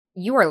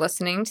You are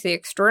listening to the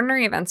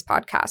Extraordinary Events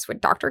Podcast with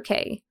Dr.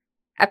 K,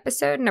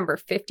 episode number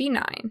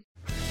 59.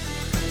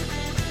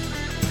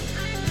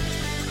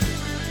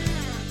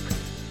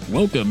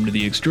 Welcome to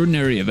the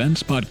Extraordinary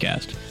Events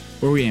Podcast,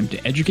 where we aim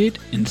to educate,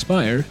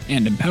 inspire,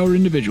 and empower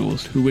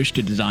individuals who wish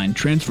to design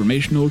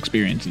transformational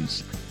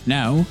experiences.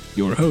 Now,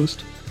 your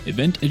host,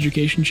 Event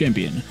Education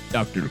Champion,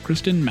 Dr.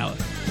 Kristen Mallett.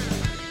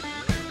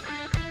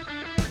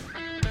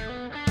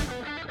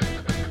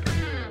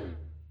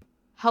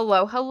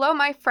 Hello,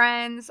 my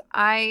friends.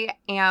 I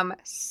am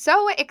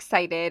so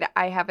excited.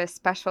 I have a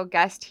special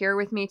guest here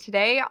with me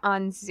today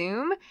on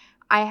Zoom.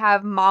 I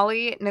have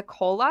Molly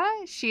Nicola.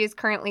 She is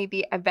currently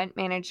the event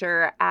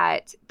manager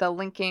at the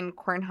Lincoln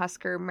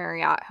Cornhusker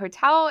Marriott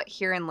Hotel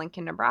here in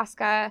Lincoln,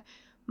 Nebraska.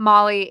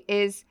 Molly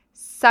is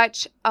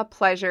such a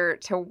pleasure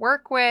to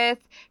work with,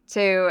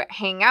 to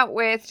hang out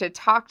with, to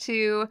talk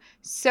to.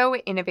 So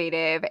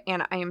innovative,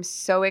 and I am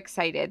so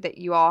excited that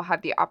you all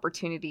have the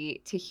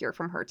opportunity to hear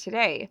from her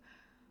today.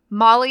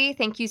 Molly,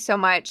 thank you so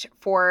much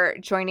for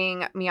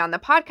joining me on the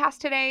podcast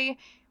today.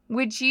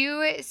 Would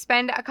you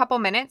spend a couple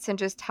minutes and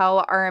just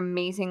tell our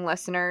amazing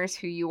listeners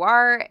who you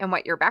are and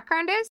what your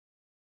background is?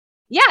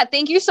 Yeah,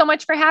 thank you so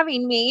much for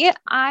having me.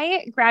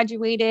 I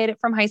graduated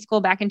from high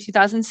school back in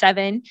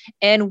 2007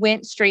 and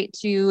went straight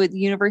to the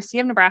University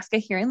of Nebraska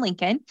here in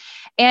Lincoln.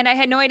 And I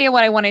had no idea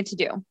what I wanted to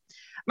do.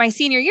 My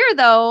senior year,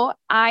 though,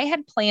 I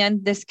had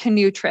planned this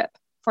canoe trip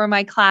for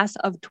my class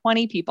of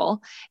 20 people.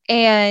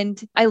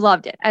 And I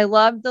loved it. I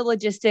loved the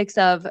logistics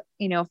of,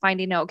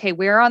 finding out, okay,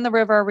 where on the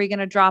river are we going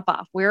to drop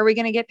off? Where are we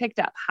going to get picked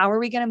up? How are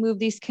we going to move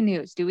these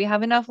canoes? Do we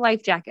have enough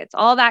life jackets?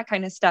 All that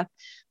kind of stuff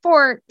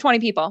for 20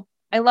 people.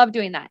 I love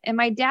doing that. And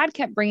my dad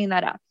kept bringing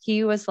that up.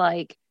 He was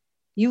like,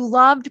 you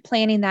loved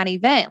planning that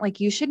event. Like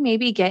you should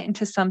maybe get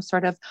into some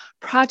sort of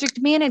project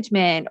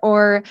management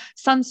or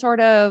some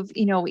sort of,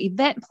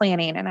 event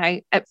planning.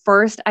 And at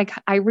first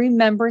I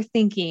remember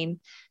thinking,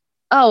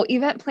 oh,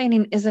 event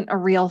planning isn't a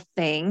real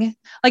thing.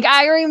 Like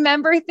I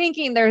remember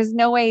thinking there's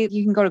no way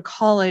you can go to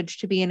college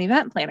to be an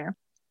event planner.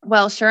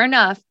 Well, sure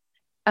enough,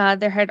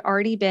 there had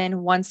already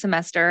been one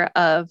semester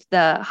of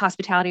the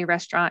hospitality,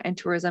 restaurant, and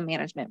tourism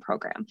management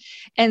program.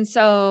 And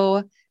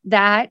so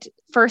that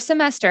first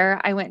semester,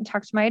 I went and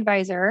talked to my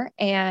advisor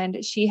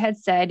and she had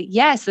said,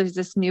 yes, there's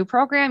this new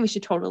program. You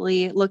should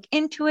totally look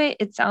into it.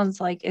 It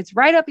sounds like it's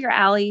right up your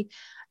alley.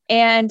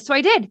 And so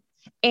I did.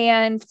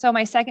 And so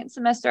my second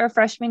semester of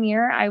freshman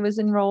year, I was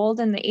enrolled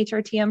in the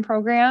HRTM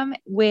program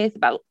with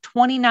about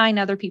 29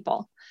 other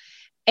people.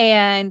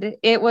 And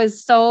it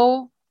was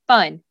so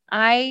fun.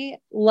 I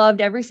loved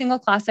every single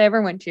class I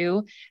ever went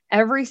to.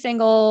 Every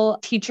single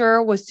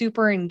teacher was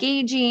super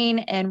engaging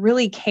and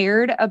really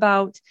cared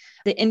about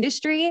the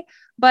industry.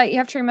 But you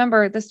have to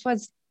remember, this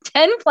was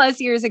 10 plus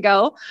years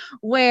ago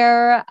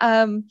where,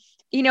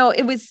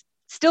 it was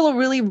still a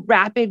really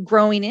rapid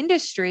growing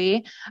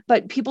industry,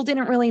 but people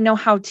didn't really know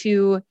how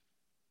to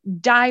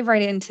dive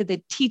right into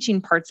the teaching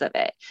parts of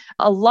it.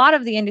 A lot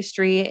of the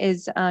industry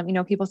is,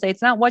 people say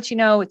it's not what you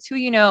know, it's who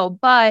you know,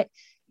 but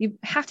you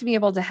have to be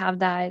able to have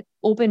that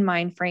open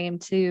mind frame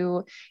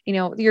to,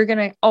 you're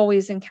going to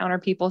always encounter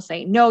people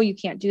say, no, you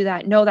can't do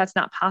that. No, that's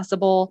not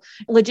possible.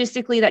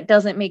 Logistically, that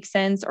doesn't make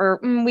sense. Or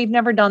we've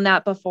never done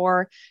that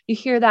before. You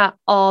hear that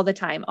all the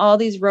time, all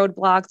these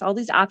roadblocks, all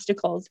these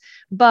obstacles.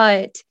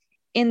 But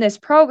in this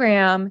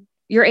program,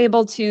 you're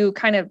able to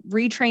kind of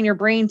retrain your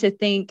brain to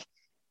think,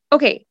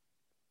 okay,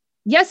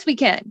 yes, we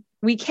can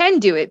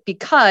do it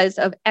because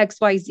of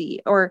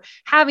XYZ or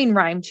having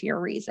rhyme to your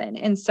reason.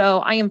 And so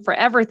I am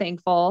forever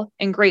thankful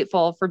and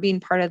grateful for being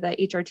part of the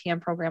HRTM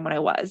program when I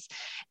was,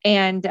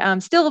 and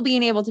still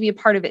being able to be a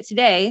part of it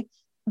today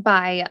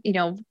by,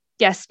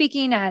 guest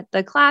speaking at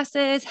the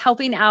classes,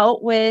 helping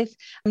out with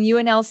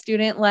UNL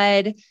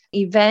student-led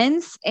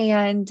events,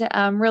 and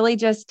really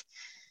just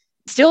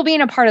still being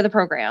a part of the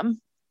program.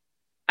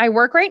 I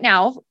work right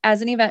now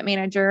as an event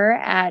manager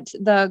at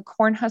the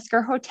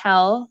Cornhusker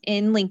Hotel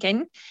in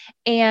Lincoln,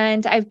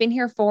 and I've been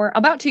here for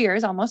about 2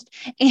 years almost.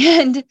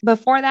 And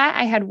before that,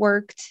 I had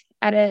worked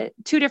at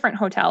two different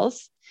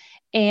hotels,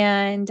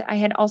 and I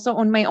had also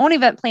owned my own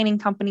event planning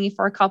company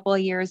for a couple of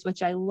years,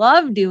 which I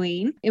love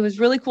doing. It was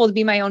really cool to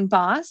be my own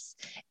boss.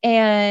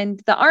 And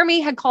the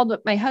Army had called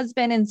up my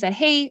husband and said,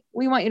 hey,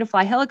 we want you to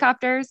fly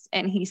helicopters.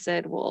 And he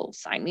said, well,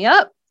 sign me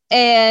up.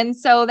 And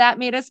so that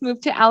made us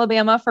move to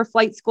Alabama for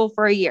flight school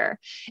for a year.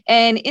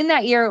 And in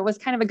that year, it was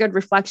kind of a good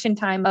reflection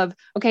time of,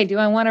 okay, do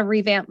I want to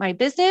revamp my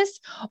business,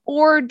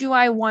 or do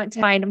I want to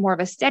find more of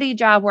a steady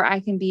job where I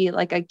can be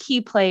like a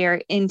key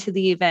player into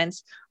the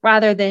events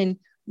rather than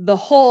the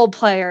whole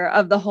player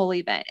of the whole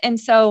event? And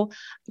so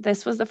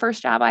this was the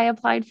first job I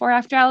applied for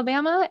after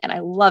Alabama, and I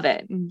love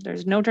it.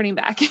 There's no turning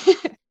back.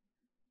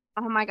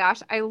 Oh my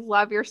gosh, I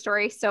love your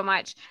story so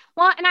much.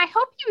 Well, and I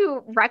hope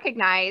you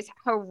recognize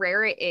how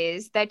rare it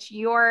is that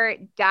your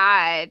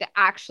dad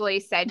actually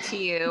said to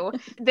you,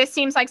 this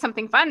seems like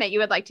something fun that you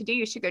would like to do.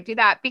 You should go do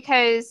that.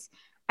 Because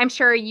I'm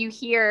sure you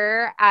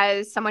hear,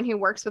 as someone who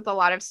works with a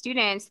lot of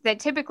students, that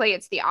typically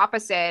it's the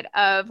opposite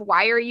of,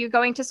 why are you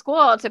going to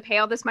school to pay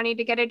all this money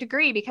to get a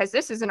degree? Because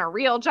this isn't a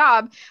real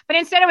job. But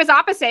instead it was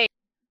opposite.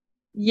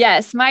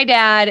 Yes, my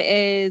dad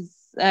is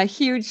a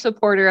huge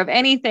supporter of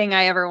anything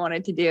I ever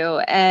wanted to do.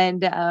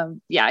 And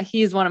yeah,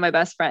 he's one of my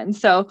best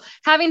friends. So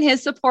having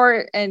his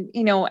support and,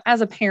 as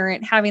a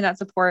parent, having that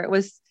support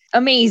was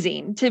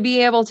amazing to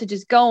be able to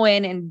just go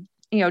in and,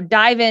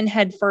 dive in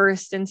head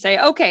first and say,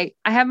 okay,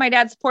 I have my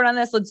dad's support on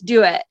this. Let's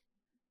do it.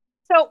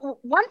 So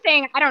one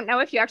thing, I don't know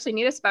if you actually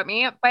knew this about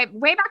me, but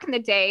way back in the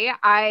day,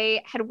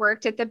 I had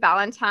worked at the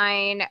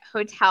Ballantyne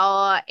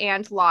Hotel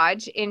and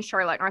Lodge in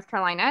Charlotte, North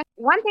Carolina.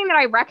 One thing that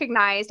I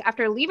recognized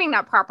after leaving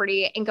that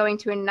property and going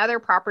to another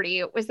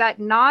property was that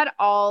not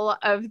all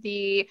of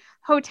the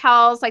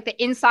hotels, like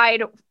the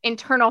inside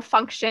internal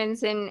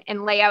functions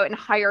and layout and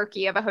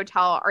hierarchy of a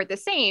hotel, are the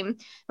same.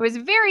 It was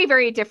very,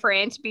 very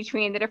different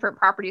between the different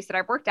properties that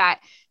I've worked at.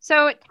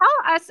 So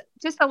tell us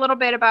just a little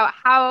bit about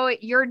how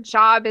your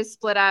job is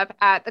split up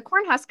at the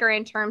Cornhusker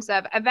in terms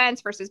of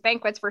events versus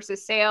banquets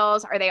versus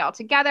sales. Are they all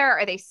together?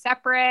 Are they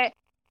separate?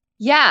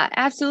 Yeah,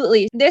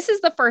 absolutely. This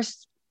is the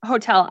first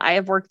hotel I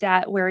have worked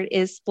at where it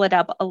is split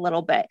up a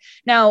little bit.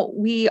 Now,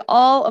 we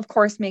all, of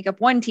course, make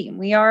up one team.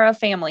 We are a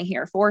family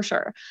here for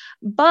sure,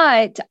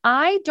 but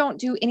I don't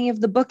do any of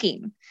the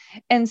booking.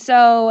 And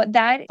so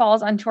that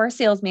falls onto our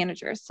sales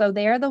managers. So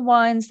they're the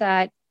ones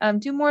that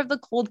do more of the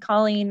cold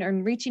calling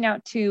and reaching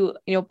out to,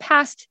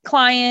 past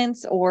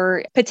clients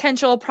or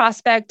potential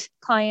prospect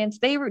clients.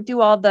 They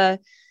do all the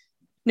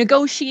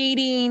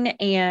negotiating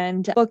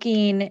and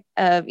booking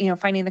of,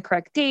 finding the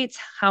correct dates,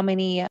 how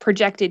many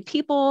projected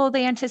people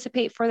they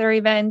anticipate for their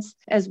events,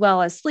 as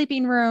well as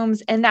sleeping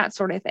rooms and that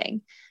sort of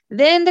thing.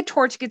 Then the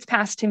torch gets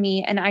passed to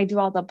me and I do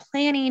all the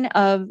planning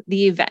of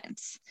the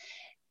events.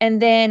 And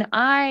then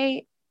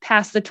I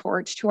pass the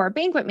torch to our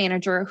banquet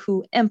manager,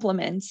 who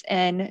implements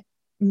and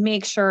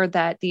make sure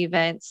that the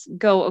events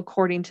go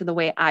according to the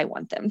way I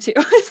want them to.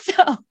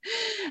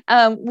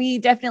 So we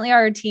definitely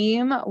are a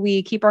team.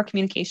 We keep our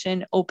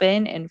communication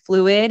open and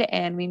fluid,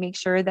 and we make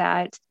sure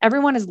that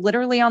everyone is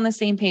literally on the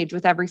same page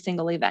with every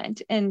single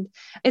event. And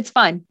it's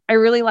fun. I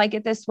really like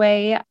it this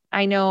way.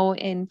 I know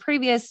in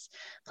previous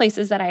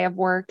places that I have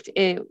worked,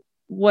 it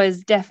was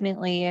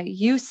definitely,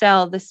 you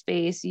sell the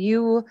space,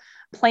 you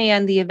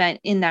plan the event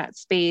in that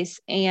space,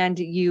 and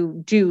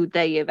you do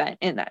the event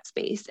in that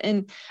space.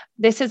 And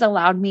this has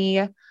allowed me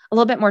a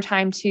little bit more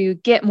time to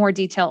get more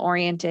detail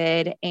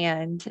oriented.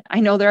 And I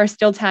know there are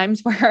still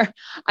times where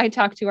I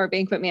talk to our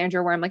banquet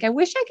manager where I'm like, I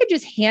wish I could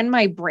just hand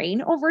my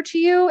brain over to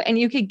you and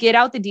you could get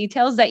out the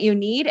details that you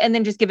need and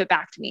then just give it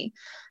back to me,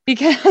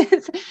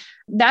 because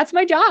that's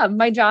my job.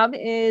 My job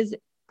is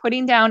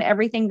putting down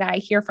everything that I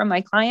hear from my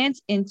clients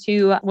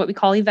into what we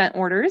call event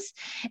orders.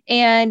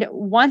 And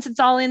once it's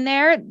all in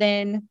there,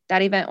 then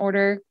that event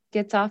order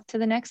gets off to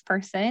the next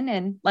person.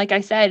 And like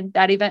I said,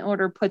 that event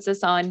order puts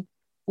us on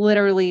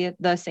literally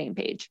the same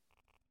page.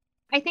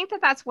 I think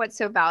that that's what's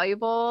so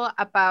valuable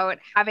about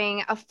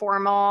having a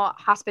formal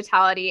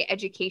hospitality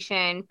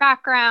education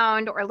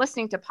background or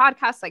listening to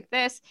podcasts like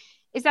this,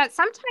 is that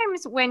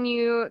sometimes when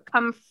you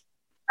come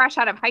fresh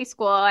out of high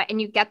school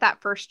and you get that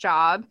first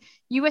job,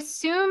 you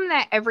assume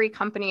that every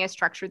company is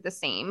structured the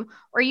same.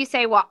 Or you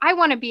say, well, I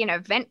want to be an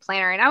event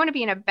planner and I want to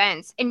be in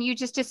events. And you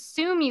just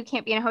assume you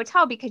can't be in a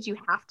hotel because you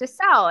have to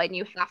sell and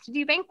you have to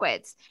do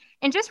banquets.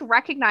 And just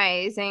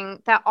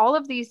recognizing that all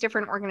of these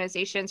different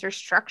organizations are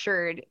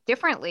structured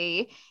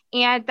differently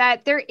and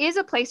that there is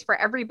a place for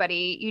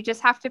everybody. You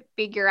just have to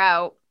figure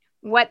out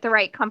what the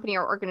right company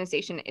or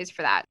organization is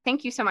for that.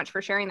 Thank you so much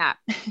for sharing that.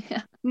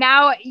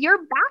 Now, your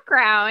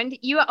background,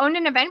 you owned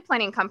an event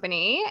planning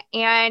company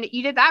and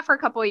you did that for a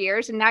couple of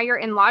years, and now you're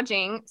in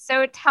lodging.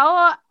 So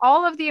tell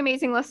all of the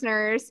amazing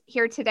listeners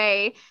here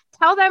today,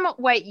 tell them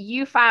what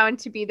you found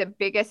to be the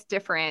biggest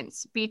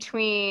difference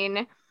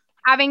between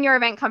having your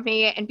event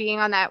company and being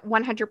on that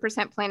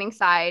 100% planning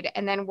side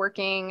and then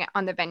working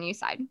on the venue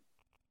side.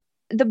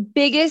 The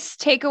biggest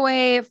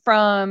takeaway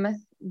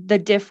from the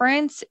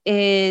difference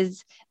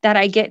is that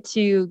I get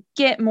to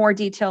get more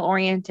detail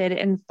oriented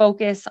and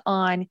focus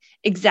on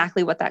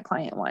exactly what that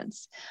client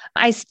wants.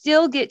 I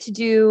still get to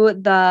do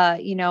the,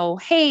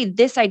 hey,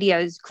 this idea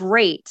is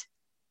great.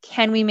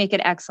 Can we make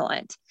it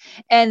excellent?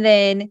 And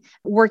then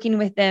working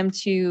with them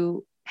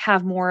to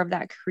have more of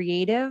that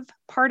creative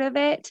part of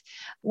it.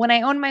 When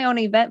I owned my own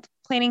event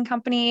planning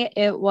company,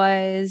 it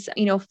was,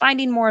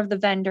 finding more of the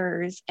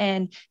vendors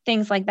and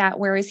things like that.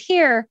 Whereas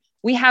here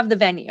we have the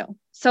venue.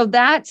 So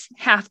that's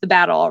half the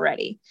battle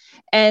already.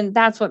 And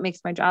that's what makes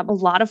my job a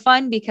lot of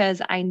fun,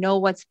 because I know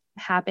what's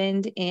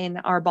happened in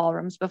our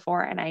ballrooms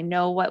before, and I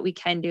know what we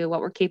can do, what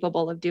we're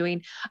capable of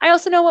doing. I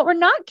also know what we're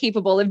not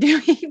capable of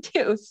doing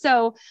too.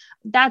 So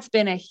that's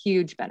been a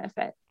huge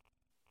benefit.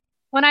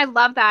 When I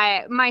love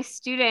that, my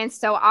students,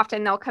 so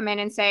often they'll come in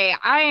and say,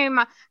 I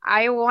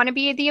want to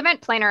be the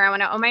event planner. I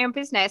want to own my own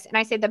business. And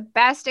I say the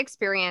best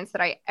experience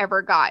that I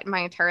ever got in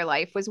my entire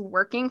life was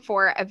working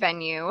for a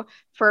venue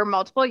for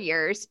multiple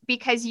years,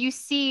 because you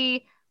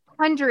see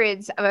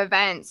hundreds of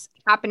events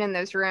happen in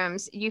those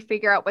rooms. You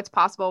figure out what's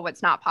possible,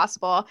 what's not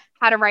possible,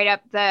 how to write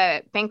up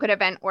the banquet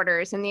event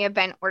orders and the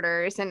event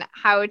orders, and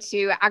how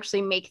to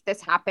actually make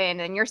this happen,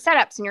 and your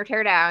setups and your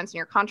teardowns and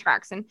your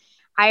contracts. And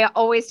I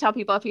always tell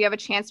people, if you have a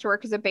chance to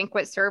work as a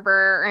banquet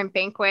server or in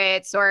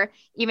banquets, or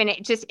even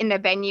just in the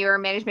venue or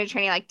management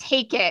training, like,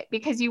 take it,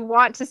 because you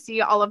want to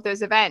see all of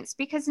those events,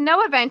 because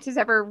no event is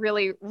ever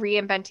really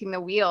reinventing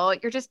the wheel.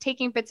 You're just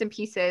taking bits and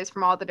pieces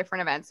from all the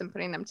different events and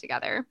putting them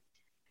together.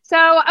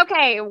 So,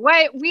 okay,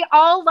 what we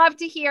all love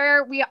to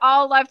hear,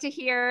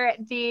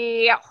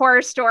 the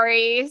horror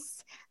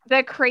stories,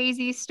 the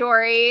crazy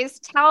stories.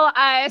 Tell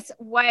us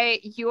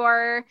what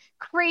your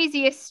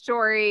craziest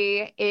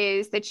story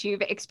is that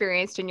you've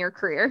experienced in your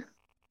career.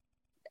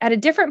 At a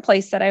different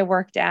place that I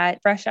worked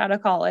at, fresh out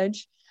of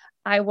college,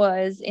 I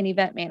was an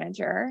event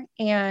manager,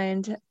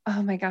 and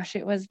oh my gosh,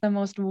 it was the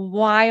most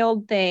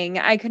wild thing.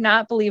 I could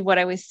not believe what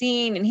I was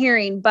seeing and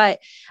hearing, but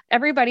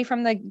everybody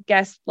from the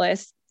guest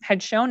list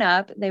had shown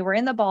up. They were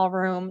in the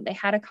ballroom. They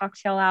had a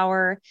cocktail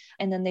hour.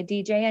 And then the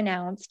DJ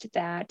announced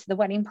that the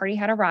wedding party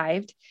had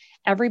arrived.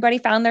 Everybody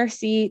found their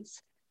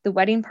seats. The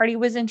wedding party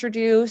was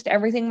introduced.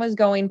 Everything was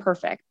going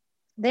perfect.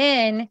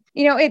 Then,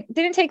 it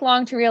didn't take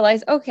long to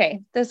realize,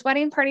 okay, this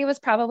wedding party was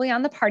probably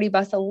on the party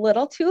bus a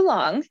little too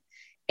long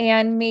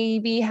and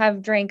maybe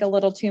have drank a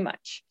little too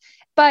much.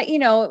 But, it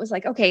was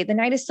like, okay, the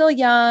night is still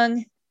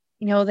young.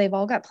 They've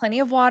all got plenty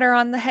of water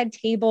on the head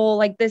table.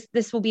 Like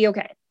this will be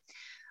okay.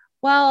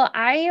 Well,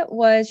 I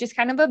was just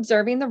kind of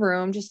observing the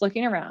room, just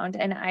looking around,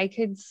 and I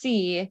could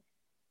see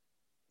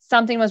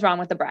something was wrong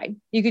with the bride.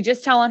 You could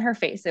just tell on her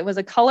face. It was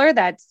a color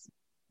that's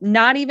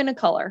not even a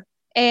color.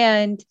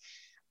 And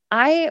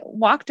I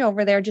walked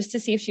over there just to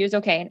see if she was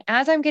okay. And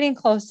as I'm getting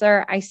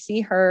closer, I see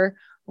her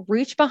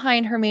reach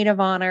behind her maid of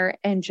honor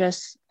and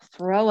just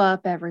throw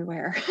up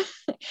everywhere.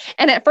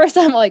 And at first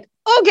I'm like,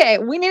 okay,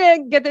 we need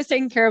to get this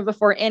taken care of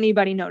before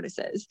anybody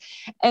notices.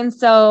 And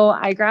so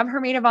I grab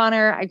her maid of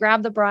honor, I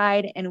grab the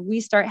bride, and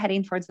we start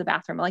heading towards the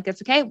bathroom. I'm like,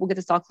 it's okay. We'll get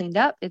this all cleaned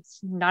up. It's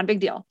not a big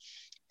deal.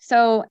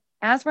 So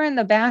as we're in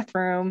the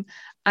bathroom,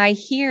 I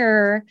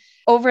hear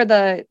over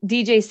the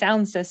DJ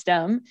sound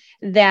system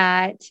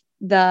that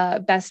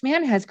the best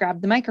man has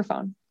grabbed the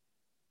microphone.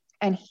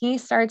 And he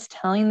starts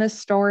telling the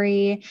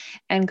story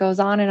and goes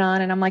on.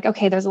 And I'm like,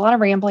 okay, there's a lot of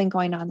rambling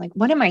going on. Like,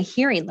 what am I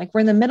hearing? Like, we're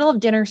in the middle of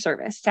dinner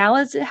service.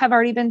 Salads have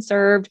already been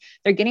served.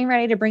 They're getting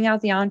ready to bring out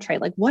the entree.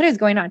 Like, what is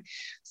going on?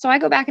 So I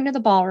go back into the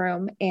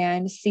ballroom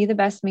and see the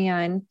best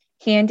man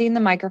handing the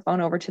microphone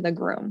over to the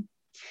groom.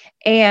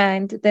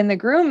 And then the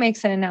groom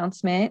makes an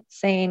announcement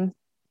saying,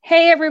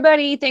 hey,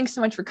 everybody, thanks so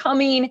much for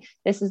coming.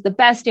 This is the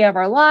best day of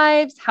our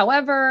lives.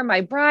 However,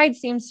 my bride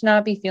seems to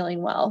not be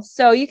feeling well,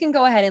 so you can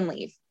go ahead and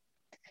leave.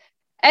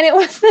 And it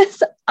was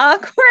this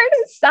awkward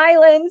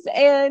silence.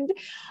 And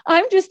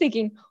I'm just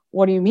thinking,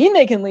 what do you mean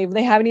they can leave?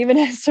 They haven't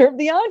even served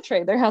the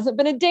entree. There hasn't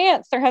been a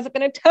dance. There hasn't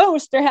been a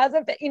toast. There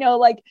hasn't been,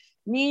 like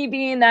me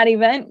being that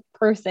event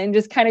person,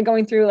 just kind of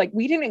going through, like,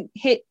 we didn't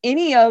hit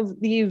any of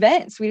the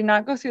events. We did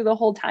not go through the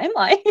whole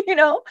timeline,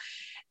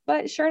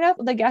 But sure enough,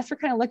 the guests were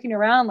kind of looking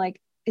around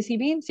like, is he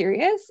being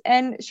serious?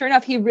 And sure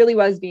enough, he really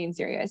was being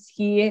serious.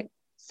 He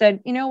said,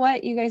 you know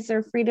what? You guys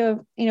are free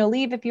to,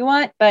 leave if you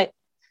want, but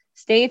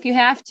stay if you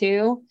have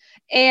to.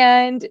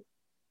 And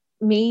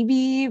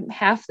maybe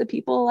half the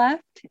people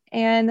left.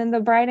 And then the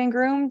bride and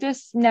groom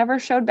just never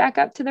showed back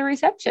up to the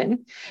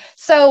reception.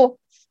 So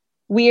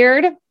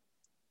weird,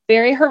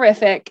 very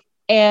horrific,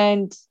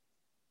 and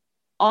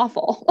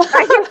awful.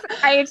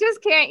 I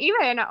just can't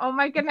even. Oh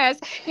my goodness.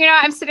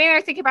 I'm sitting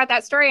there thinking about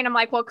that story, and I'm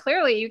like, well,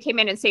 clearly you came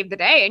in and saved the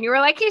day. And you were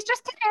like, he's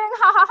just kidding.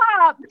 Ha ha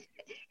ha.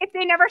 If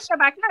they never show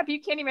back up,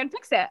 you can't even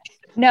fix it.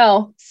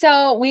 No.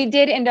 So we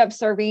did end up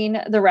serving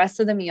the rest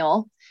of the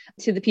meal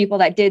to the people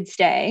that did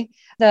stay.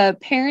 The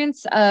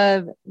parents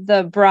of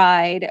the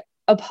bride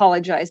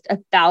apologized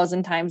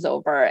 1,000 times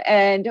over.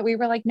 And we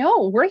were like,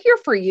 no, we're here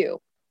for you.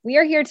 We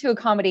are here to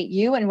accommodate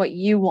you and what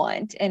you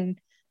want. And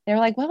they're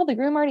like, well, the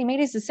groom already made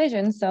his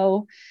decision.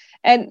 So,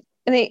 and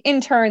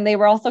in turn, they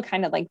were also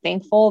kind of like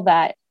thankful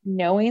that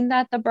knowing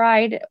that the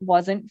bride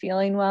wasn't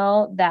feeling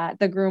well, that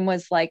the groom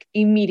was like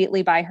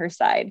immediately by her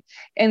side.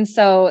 And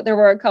so there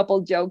were a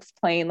couple jokes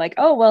playing like,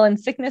 oh, well, in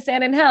sickness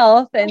and in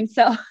health. And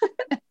so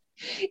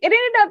it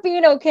ended up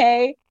being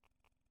okay.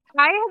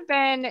 I have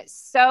been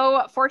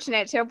so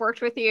fortunate to have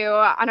worked with you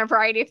on a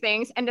variety of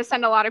things and to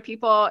send a lot of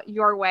people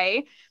your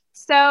way.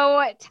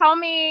 So tell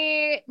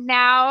me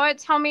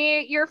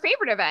your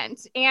favorite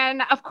event.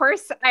 And of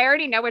course, I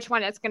already know which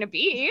one it's going to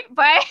be,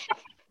 but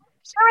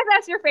share with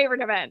us your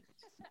favorite event.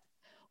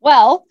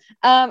 Well,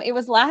 it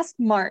was last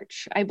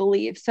March, I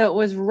believe. So it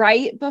was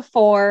right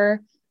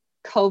before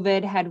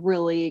COVID had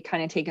really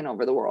kind of taken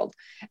over the world.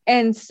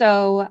 And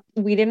so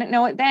we didn't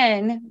know it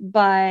then,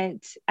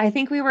 but I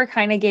think we were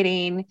kind of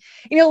getting,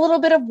 a little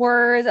bit of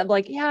words of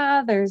like,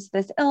 yeah, there's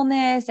this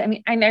illness. I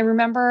mean, and I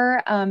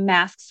remember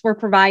masks were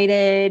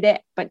provided,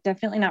 but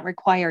definitely not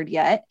required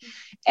yet.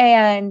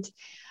 And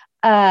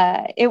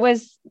it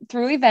was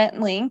through Event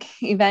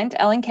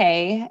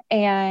LNK,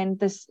 and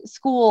this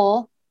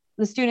school,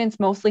 the students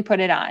mostly put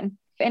it on.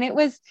 And it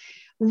was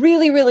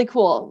really, really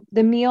cool.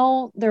 The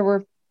meal, there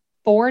were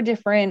 4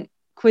 different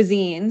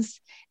cuisines,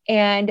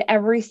 and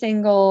every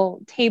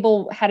single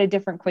table had a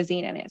different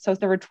cuisine in it. So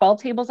there were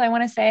 12 tables, I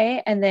want to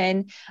say. And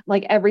then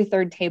like every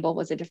 3rd table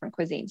was a different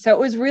cuisine. So it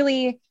was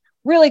really,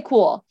 really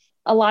cool.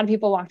 A lot of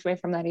people walked away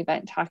from that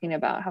event talking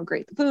about how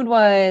great the food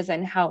was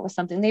and how it was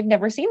something they've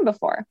never seen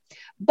before.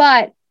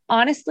 But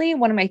honestly,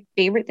 one of my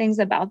favorite things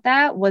about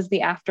that was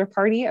the after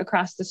party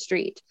across the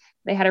street.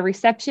 They had a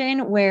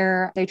reception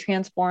where they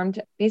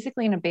transformed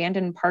basically an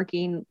abandoned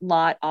parking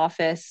lot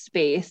office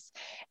space.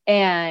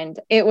 And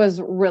it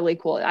was really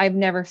cool. I've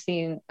never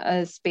seen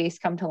a space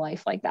come to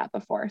life like that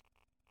before.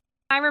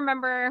 I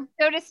remember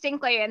so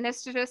distinctly, and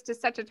this just is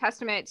such a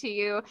testament to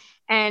you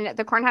and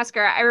the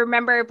Cornhusker. I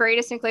remember very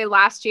distinctly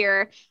last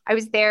year, I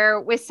was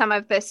there with some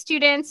of the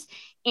students,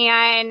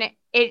 and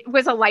it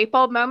was a light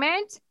bulb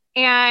moment.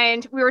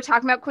 And we were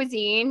talking about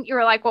cuisine. You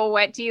were like, well,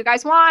 what do you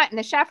guys want? And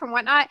the chef and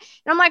whatnot.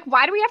 And I'm like,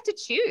 why do we have to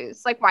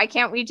choose? Like, why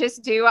can't we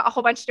just do a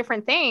whole bunch of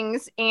different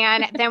things?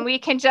 And then we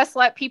can just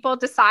let people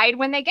decide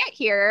when they get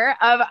here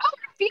of, oh,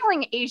 I'm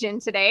feeling Asian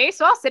today,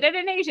 so I'll sit at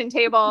an Asian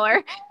table,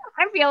 or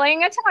I'm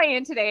feeling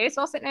Italian today,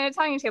 so I'll sit at an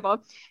Italian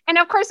table. And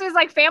of course, it was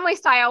like family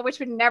style, which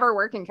would never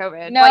work in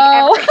COVID.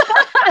 No.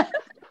 Like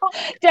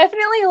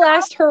definitely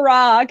last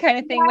hurrah kind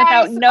of thing,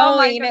 yes, without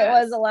knowing it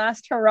was a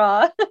last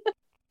hurrah.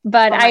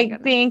 But I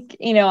think,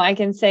 you know, I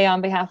can say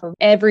on behalf of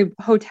every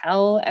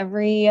hotel,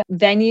 every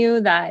venue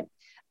that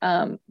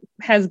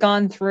has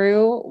gone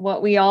through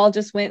what we all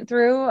just went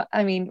through.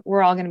 I mean,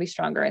 we're all going to be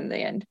stronger in the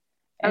end.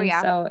 And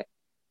so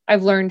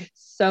I've learned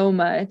so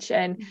much.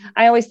 And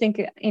I always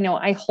think, you know,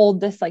 I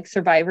hold this like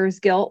survivor's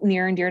guilt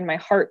near and dear to my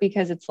heart,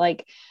 because it's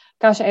like,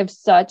 gosh, I have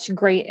such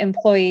great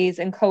employees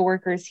and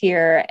coworkers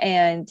here.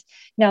 And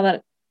now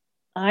that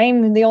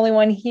I'm the only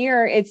one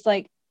here, it's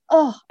like,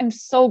 oh, I'm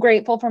so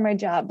grateful for my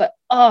job, but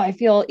oh, I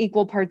feel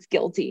equal parts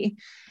guilty.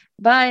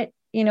 But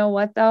you know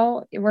what,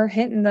 though? We're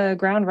hitting the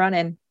ground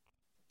running.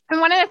 And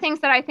one of the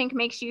things that I think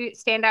makes you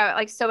stand out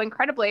like so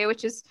incredibly,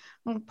 which is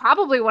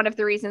probably one of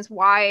the reasons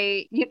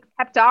why you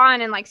kept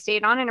on and like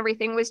stayed on and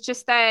everything, was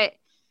just that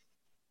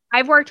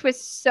I've worked with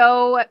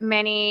so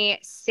many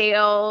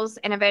sales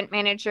and event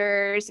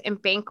managers and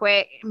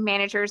banquet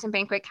managers and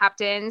banquet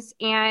captains.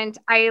 And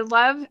I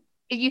love,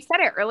 you said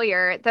it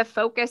earlier, the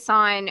focus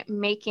on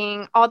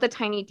making all the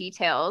tiny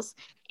details.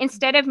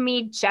 Instead of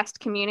me just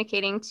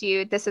communicating to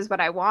you, this is what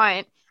I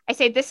want, I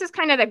say, this is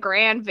kind of the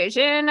grand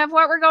vision of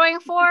what we're going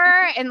for.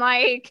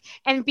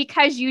 And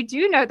because you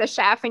do know the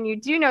chef and you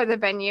do know the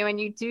venue and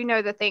you do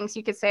know the things,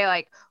 you could say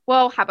like,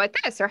 well, how about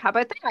this? Or how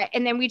about that?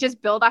 And then we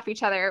just build off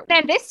each other.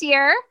 Then this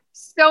year,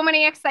 so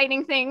many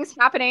exciting things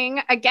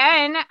happening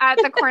again at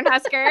the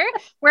Cornhusker.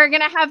 We're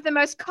going to have the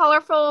most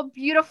colorful,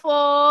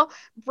 beautiful,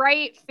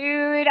 bright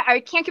food. I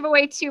can't give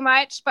away too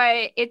much,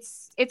 but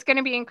it's going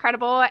to be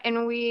incredible.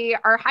 And we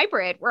are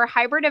hybrid. We're a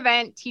hybrid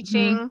event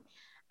teaching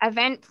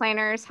event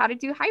planners how to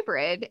do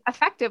hybrid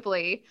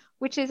effectively,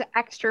 which is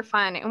extra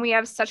fun. And we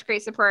have such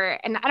great support.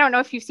 And I don't know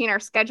if you've seen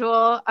our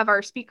schedule of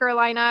our speaker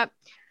lineup.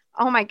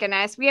 Oh my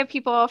goodness. We have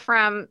people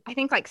from, I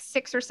think, like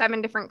 6 or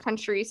 7 different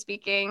countries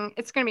speaking.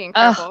 It's going to be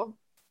incredible.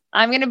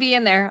 I'm going to be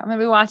in there. I'm going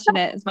to be watching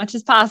it as much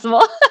as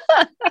possible.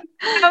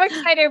 I'm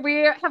excited.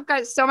 We have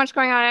got so much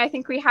going on. I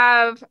think we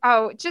have,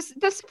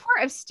 just the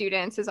support of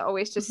students is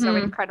always just so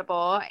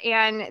incredible.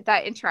 And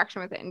that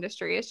interaction with the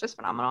industry is just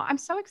phenomenal. I'm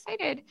so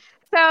excited.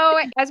 So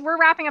as we're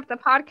wrapping up the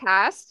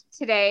podcast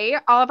today,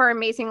 all of our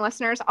amazing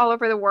listeners all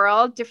over the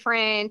world,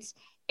 different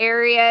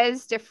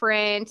areas,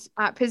 different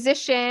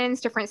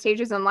positions, different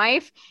stages in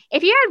life.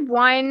 If you had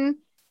one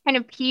kind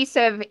of piece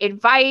of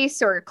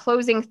advice or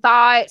closing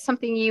thought,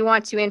 something you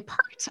want to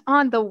impart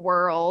on the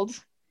world,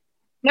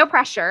 no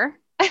pressure,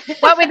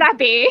 what would that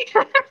be?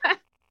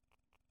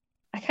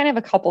 I kind of have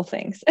a couple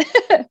things.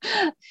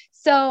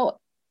 So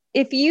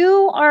if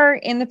you are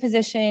in the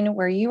position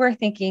where you are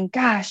thinking,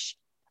 gosh,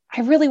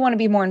 I really want to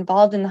be more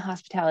involved in the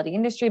hospitality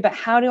industry, but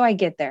how do I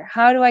get there?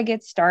 How do I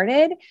get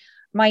started?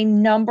 My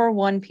number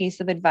one piece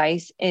of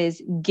advice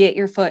is get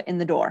your foot in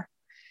the door,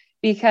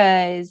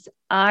 because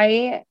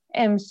I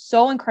am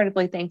so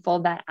incredibly thankful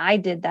that I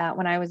did that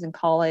when I was in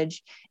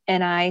college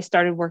and I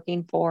started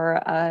working for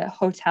a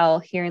hotel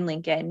here in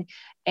Lincoln.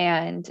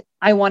 And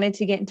I wanted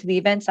to get into the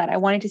event side. I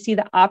wanted to see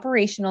the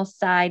operational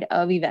side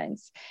of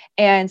events.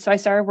 And so I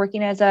started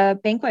working as a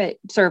banquet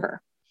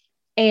server,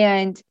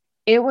 and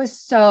it was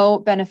so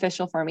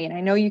beneficial for me. And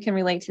I know you can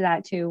relate to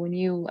that too when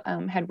you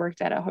had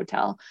worked at a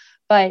hotel,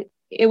 but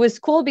it was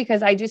cool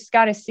because I just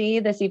got to see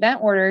this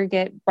event order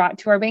get brought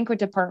to our banquet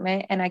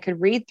department, and I could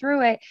read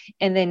through it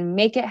and then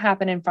make it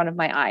happen in front of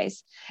my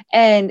eyes.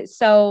 And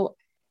so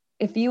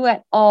if you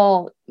at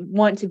all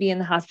want to be in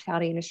the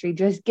hospitality industry,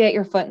 just get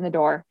your foot in the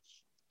door.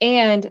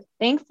 And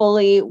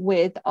thankfully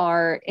with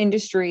our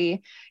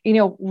industry, you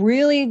know,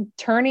 really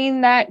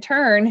turning that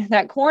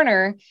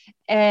corner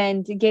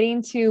and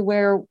getting to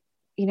where,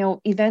 you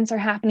know, events are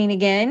happening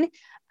again.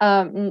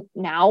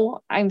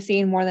 Now I'm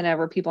seeing more than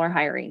ever people are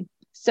hiring.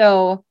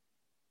 So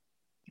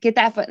get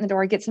that foot in the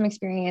door, get some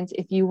experience.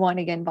 If you want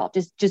to get involved,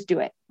 just do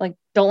it. Like,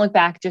 don't look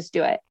back, just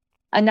do it.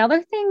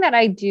 Another thing that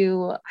I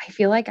do, I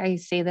feel like I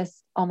say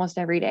this almost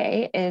every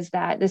day, is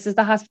that this is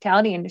the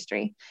hospitality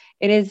industry.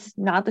 It is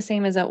not the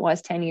same as it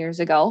was 10 years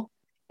ago.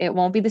 It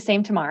won't be the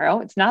same tomorrow.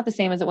 It's not the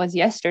same as it was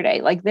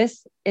yesterday. Like,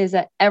 this is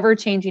an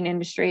ever-changing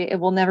industry. It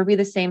will never be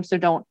the same. So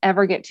don't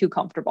ever get too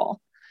comfortable,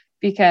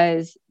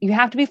 because you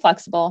have to be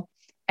flexible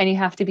and you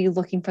have to be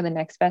looking for the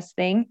next best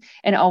thing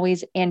and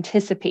always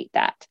anticipate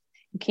that.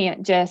 You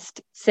can't just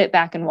sit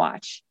back and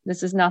watch.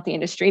 This is not the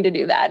industry to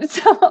do that.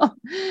 So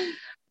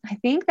I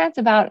think that's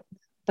about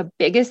the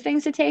biggest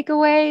things to take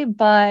away,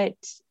 but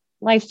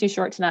life's too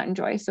short to not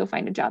enjoy. So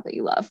find a job that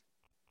you love.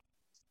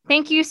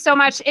 Thank you so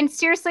much. And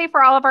seriously,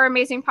 for all of our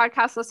amazing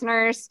podcast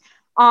listeners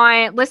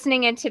on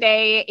listening in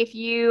today, if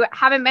you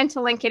haven't been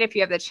to Lincoln, if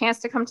you have the chance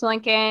to come to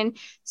Lincoln,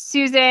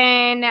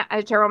 Susan,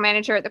 a general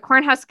manager at the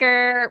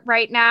Cornhusker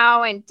right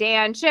now, and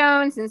Dan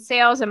Jones in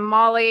sales, and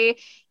Molly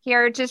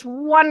here, just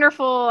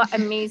wonderful,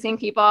 amazing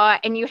people.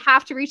 And you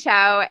have to reach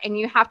out and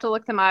you have to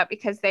look them up,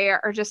 because they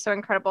are just so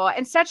incredible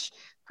and such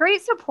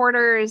great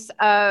supporters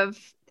of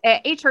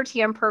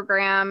HRTM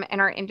program and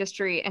our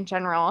industry in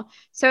general.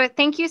 So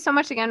thank you so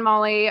much again,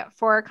 Molly,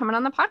 for coming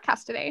on the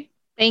podcast today.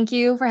 Thank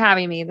you for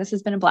having me. This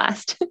has been a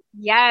blast.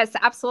 Yes,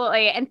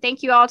 absolutely. And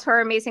thank you all to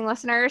our amazing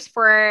listeners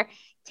for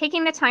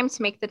taking the time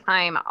to make the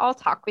time. I'll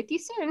talk with you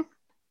soon.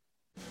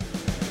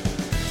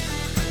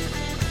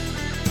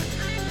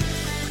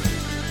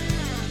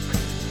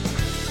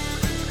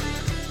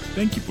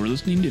 Thank you for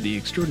listening to the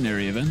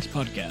Extraordinary Events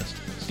Podcast.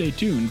 Stay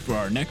tuned for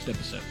our next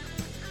episode.